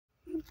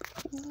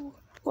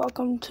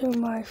Welcome to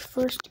my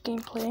first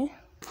gameplay.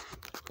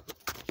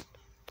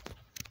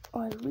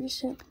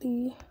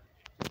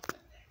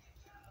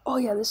 Oh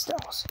yeah, this is the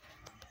house.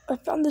 I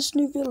found this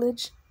new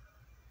village,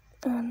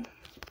 and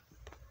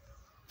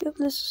yep,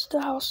 this is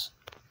the house.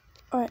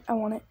 Alright, I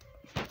want it.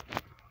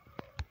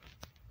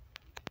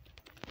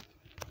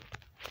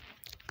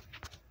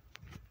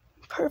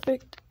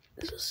 Perfect.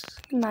 This is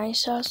a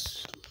nice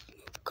house,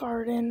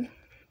 garden.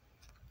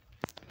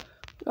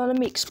 Now let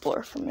me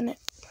explore for a minute.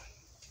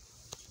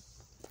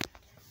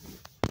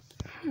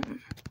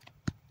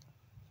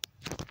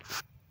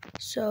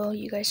 So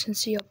you guys can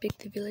see how big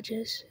the village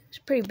is. It's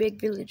a pretty big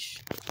village.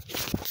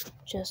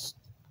 Just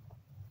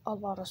a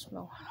lot of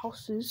small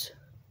houses.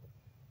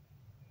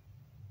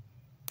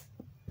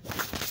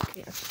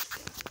 Okay.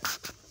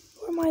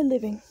 Where am I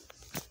living?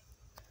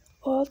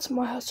 Oh, that's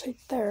my house right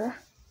there.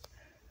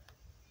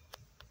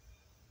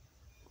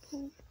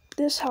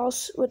 This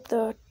house with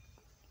the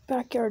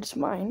backyard is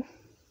mine.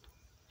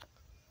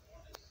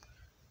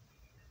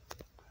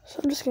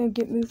 So I'm just gonna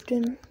get moved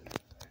in.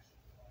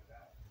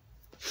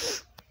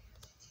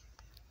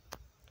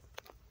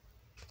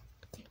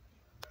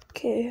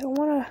 Okay, I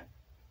wanna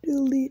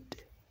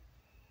delete.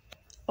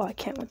 Oh, I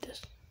can't with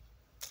this.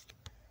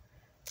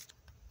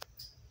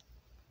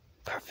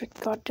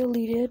 Perfect, got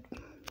deleted.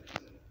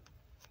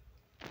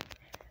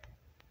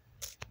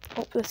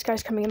 Oh, this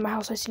guy's coming in my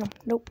house. I see him.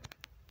 Nope.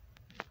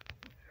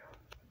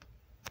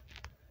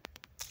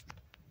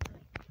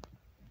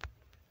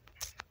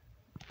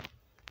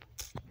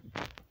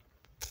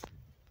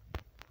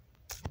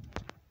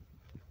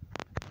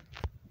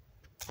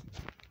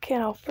 Okay,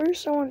 now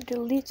first I want to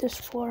delete this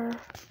floor.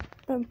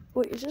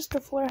 Wait, is this the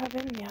floor I have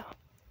in? Yeah.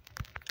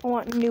 I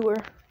want newer.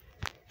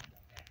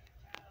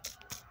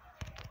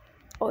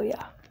 Oh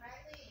yeah.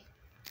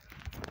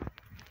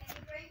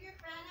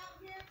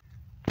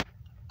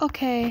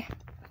 Okay.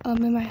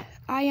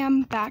 I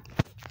am back.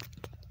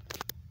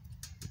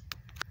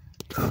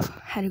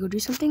 Had to go do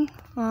something.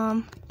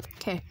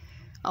 Okay.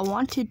 I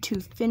wanted to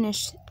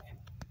finish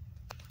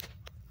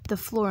the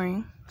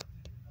flooring.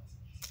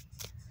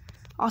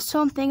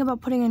 Also, I'm thinking about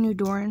putting a new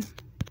door in.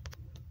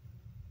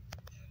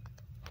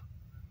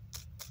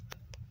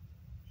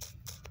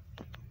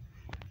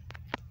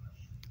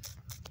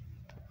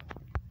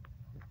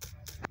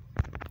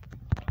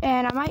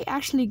 And I might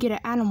actually get an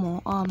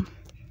animal.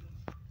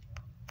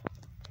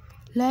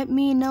 Let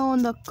me know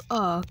in the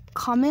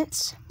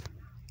comments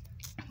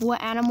what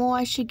animal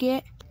I should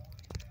get.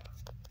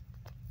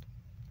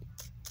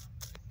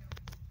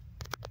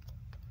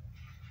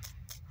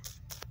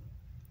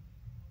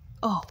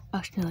 Oh,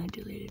 accidentally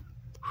deleted.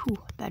 Whew,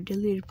 that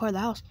deleted part of the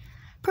house.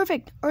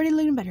 Perfect, already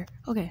looking better.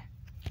 Okay.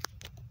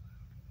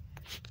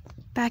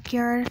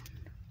 Backyard.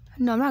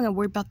 No, I'm not gonna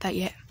worry about that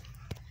yet.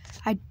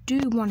 I do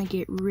want to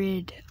get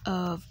rid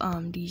of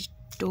these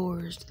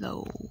doors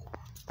though.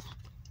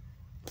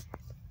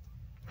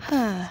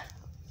 Huh.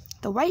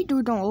 The right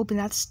door don't open,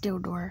 that's still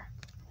door.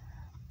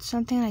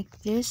 Something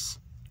like this.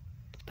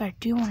 But I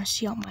do want to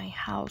see out my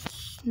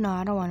house. No,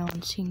 I don't want no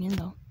one seeing in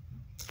though.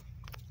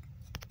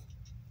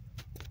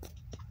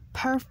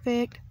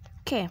 Perfect.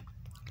 Okay.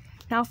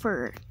 Now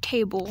for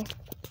table.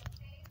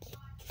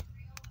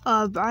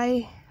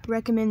 I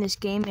recommend this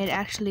game. It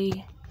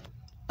actually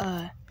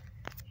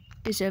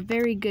is a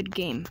very good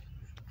game.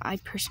 I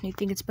personally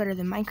think it's better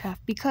than Minecraft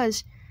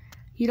because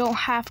you don't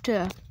have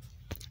to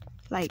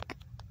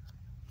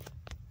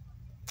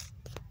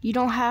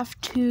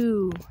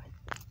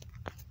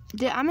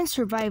I'm in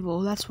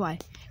survival, that's why.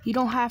 You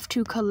don't have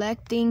to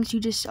collect things,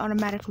 you just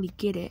automatically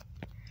get it.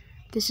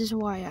 This is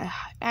why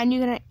and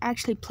you're gonna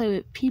actually play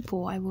with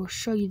people. I will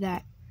show you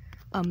that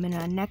in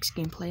a next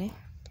gameplay.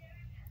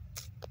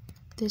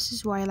 This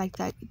is why I like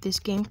this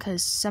game,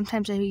 because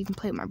sometimes I even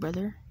play with my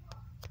brother.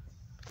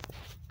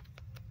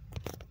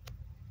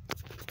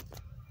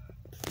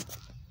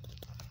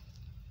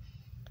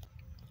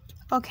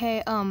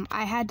 Okay,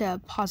 I had to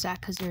pause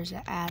that because there's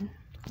an ad.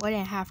 Well, I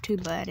didn't have to,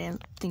 but I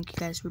didn't think you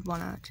guys would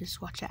want to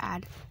just watch an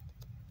ad.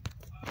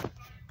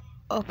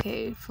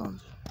 Okay,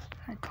 phone's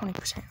at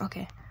 20%.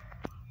 Okay.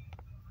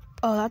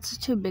 Oh, that's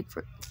too big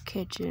for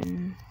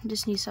kitchen.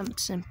 Just need something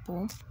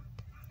simple.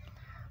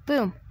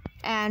 Boom.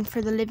 And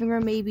for the living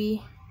room,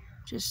 maybe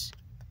just...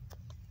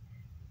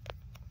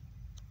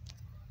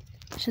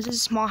 Since it's a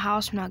small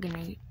house, I'm not going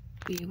to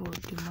be able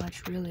to do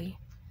much, really.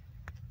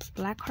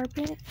 Black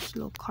carpet. Just a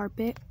little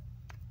carpet.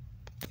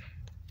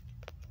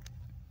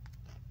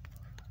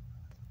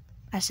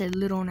 I said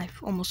little and I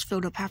almost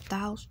filled up half the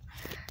house.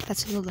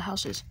 That's how little the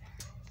house is.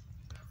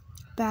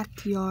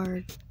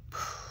 Backyard.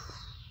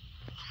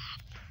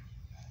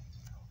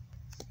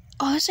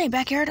 Oh, this ain't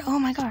backyard. Oh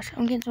my gosh,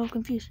 I'm getting so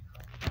confused.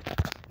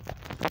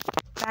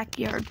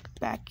 Backyard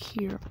back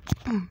here.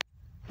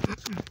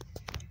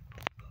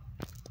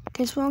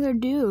 Okay, so what I'm gonna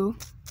do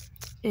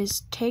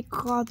is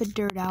take all the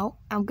dirt out.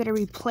 I'm gonna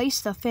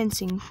replace the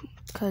fencing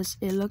because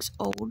it looks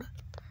old.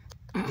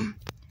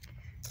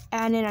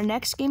 And in our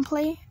next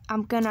gameplay,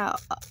 I'm gonna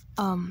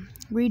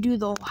redo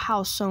the whole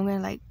house. So I'm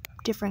gonna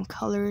different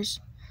colors.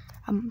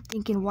 I'm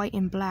thinking white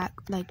and black,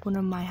 like one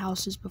of my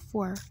houses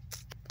before.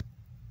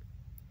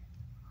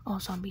 Oh,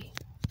 zombie.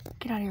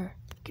 Get out of here.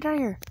 Get out of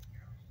here.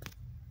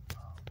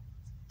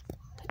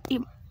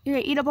 You're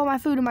gonna eat up all my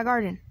food in my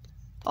garden.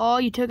 Oh,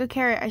 you took a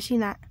carrot. I seen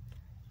that.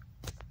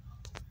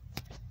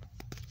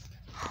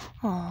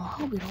 Oh, I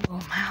hope we don't go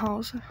in my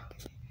house.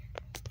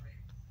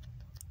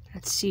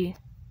 Let's see.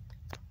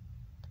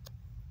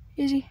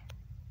 Is he?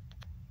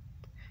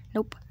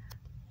 Nope.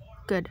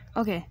 Good.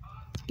 Okay.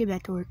 Get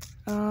back to work.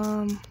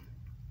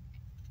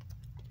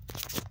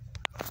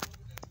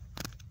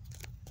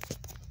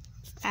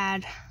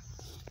 Ad.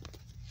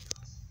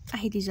 I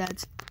hate these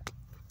ads.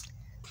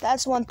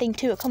 That's one thing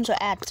too. It comes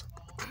with ads.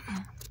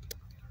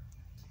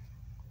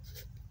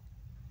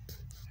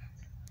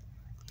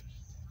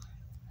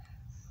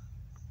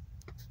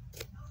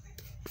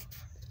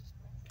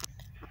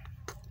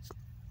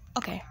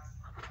 Okay.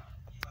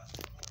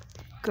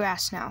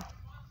 Grass now.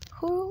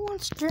 Who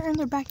wants dirt in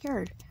their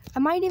backyard? I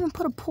might even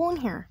put a pool in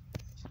here.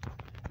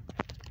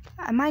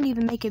 I might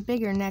even make it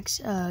bigger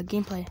next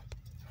gameplay.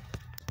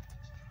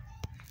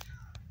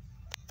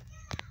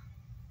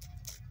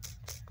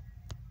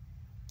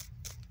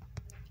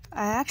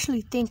 I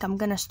actually think I'm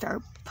gonna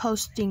start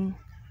posting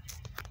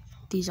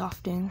these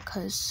often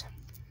because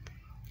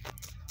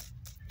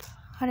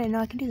I didn't know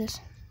I could do this.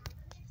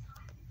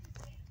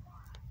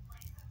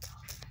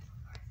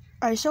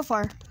 Alright, so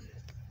far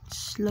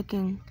it's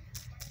looking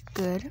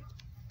good.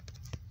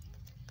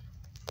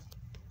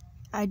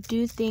 I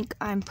do think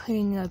I'm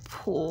putting a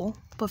pool,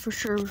 but for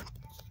sure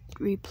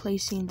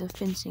replacing the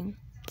fencing.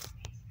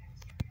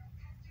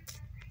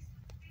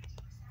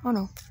 Oh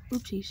no,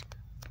 oopsies.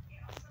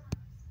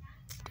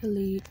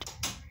 Delete,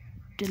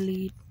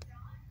 delete,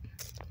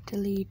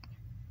 delete.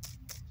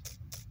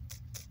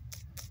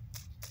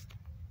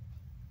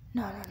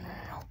 No.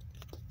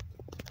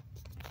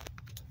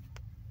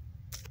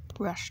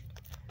 Rushed.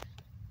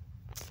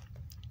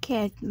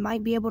 Okay, I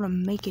might be able to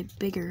make it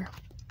bigger,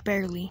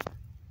 barely,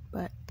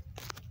 but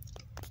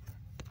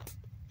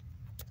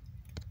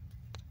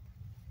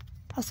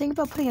I was thinking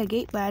about putting a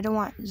gate, but I don't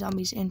want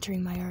zombies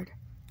entering my yard.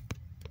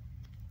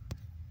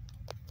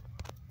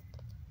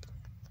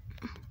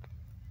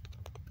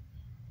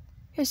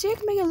 Yeah, see, I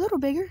can make it a little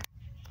bigger.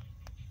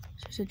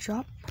 So there's a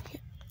drop. Yeah.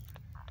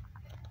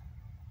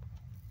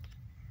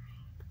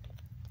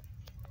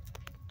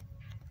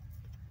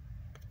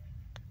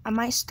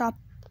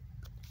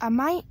 I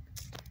might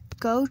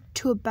go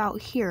to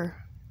about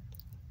here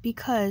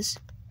because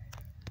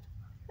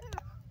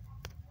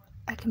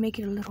I can make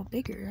it a little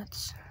bigger.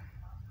 That's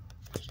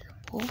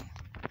cool.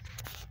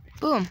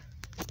 Boom.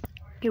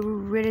 Get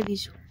rid of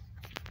these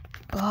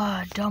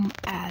dumb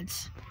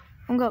ads.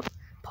 I'm gonna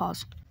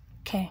pause.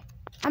 Okay,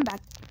 I'm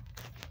back.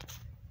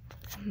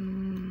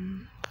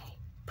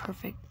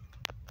 Perfect.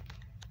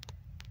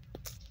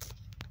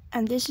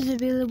 And this is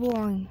available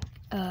on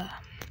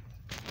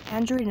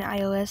Android and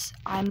iOS.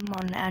 I'm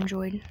on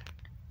Android.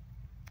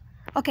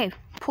 Okay,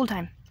 pool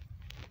time.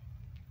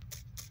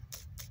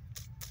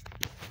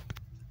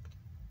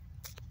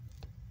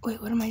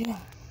 Wait, what am I doing?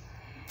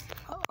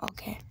 Oh,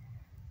 okay.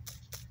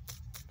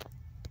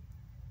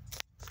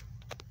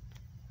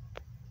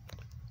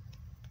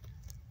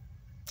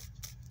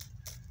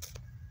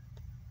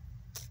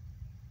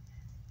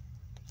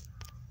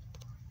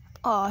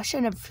 Oh, I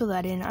should never fill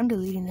that in. I'm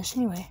deleting this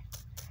anyway.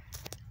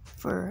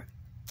 For,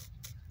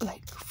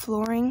 like,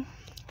 flooring.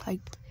 Like,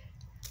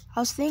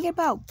 I was thinking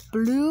about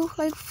blue,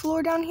 like,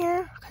 floor down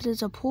here. Because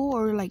it's a pool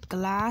or, like,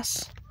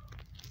 glass.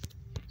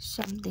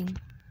 Something.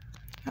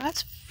 Oh,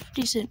 that's a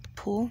decent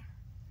pool.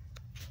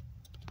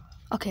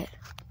 Okay.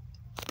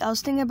 I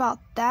was thinking about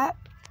that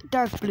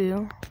dark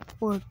blue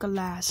or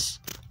glass.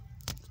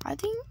 I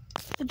think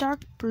the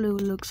dark blue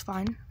looks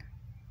fine.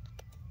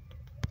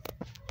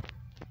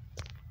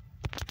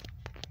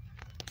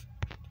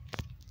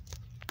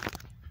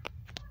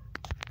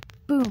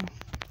 Boom.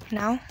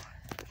 Now,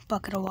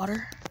 bucket of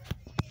water.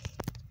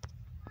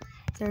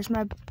 Here's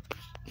my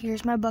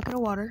bucket of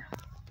water.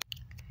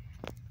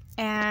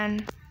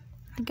 And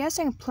I guess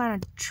I can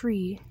plant a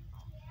tree.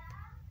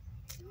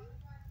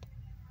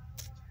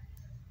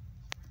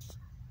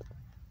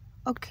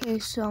 Okay,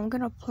 so I'm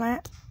gonna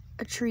plant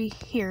a tree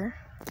here.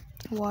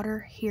 Water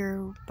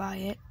here by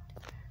it.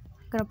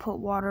 I'm gonna put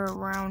water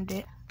around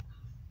it.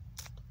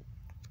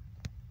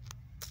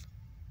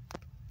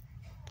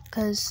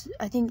 Because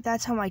I think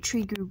that's how my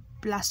tree grew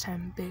last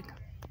time, big.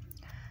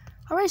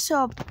 Alright,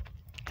 so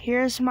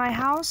here's my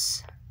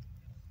house.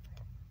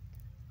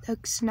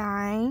 Looks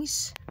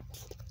nice.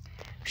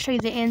 Show you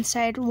the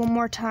inside one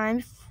more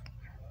time.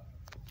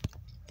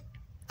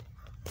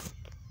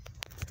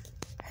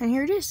 And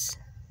here it is.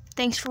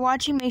 Thanks for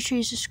watching. Make sure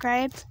you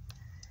subscribe.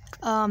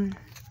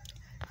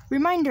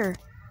 Reminder,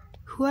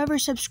 whoever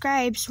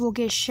subscribes will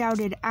get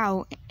shouted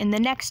out. And the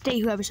next day,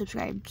 whoever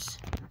subscribes.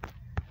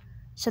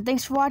 So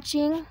thanks for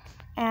watching,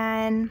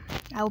 and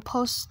I will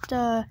post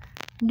a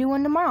new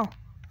one tomorrow.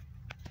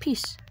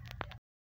 Peace.